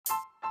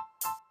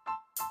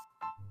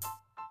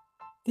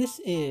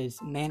This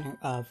is Manner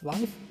of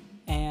Life,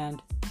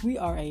 and we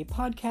are a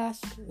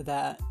podcast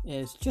that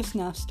is just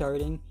now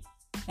starting,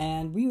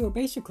 and we are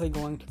basically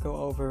going to go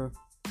over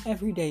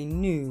everyday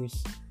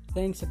news,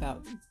 things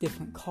about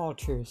different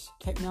cultures,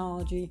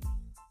 technology,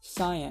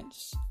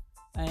 science,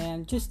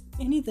 and just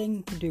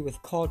anything to do with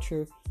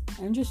culture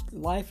and just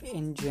life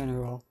in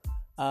general.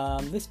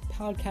 This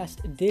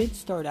podcast did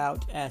start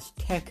out as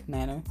Tech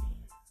Manner,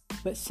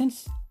 but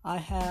since I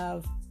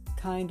have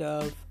kind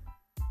of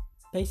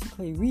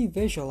basically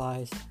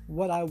revisualized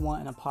what I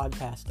want in a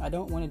podcast, I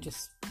don't want to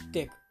just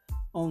stick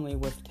only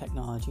with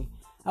technology.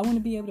 I want to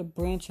be able to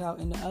branch out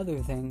into other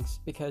things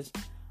because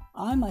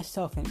I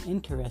myself am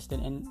interested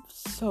in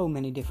so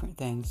many different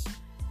things.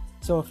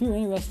 So if you're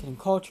interested in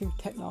culture,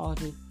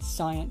 technology,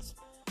 science,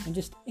 and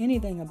just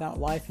anything about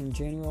life in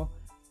general,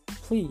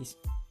 please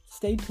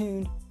stay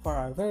tuned for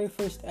our very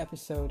first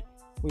episode.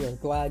 We are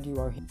glad you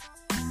are here.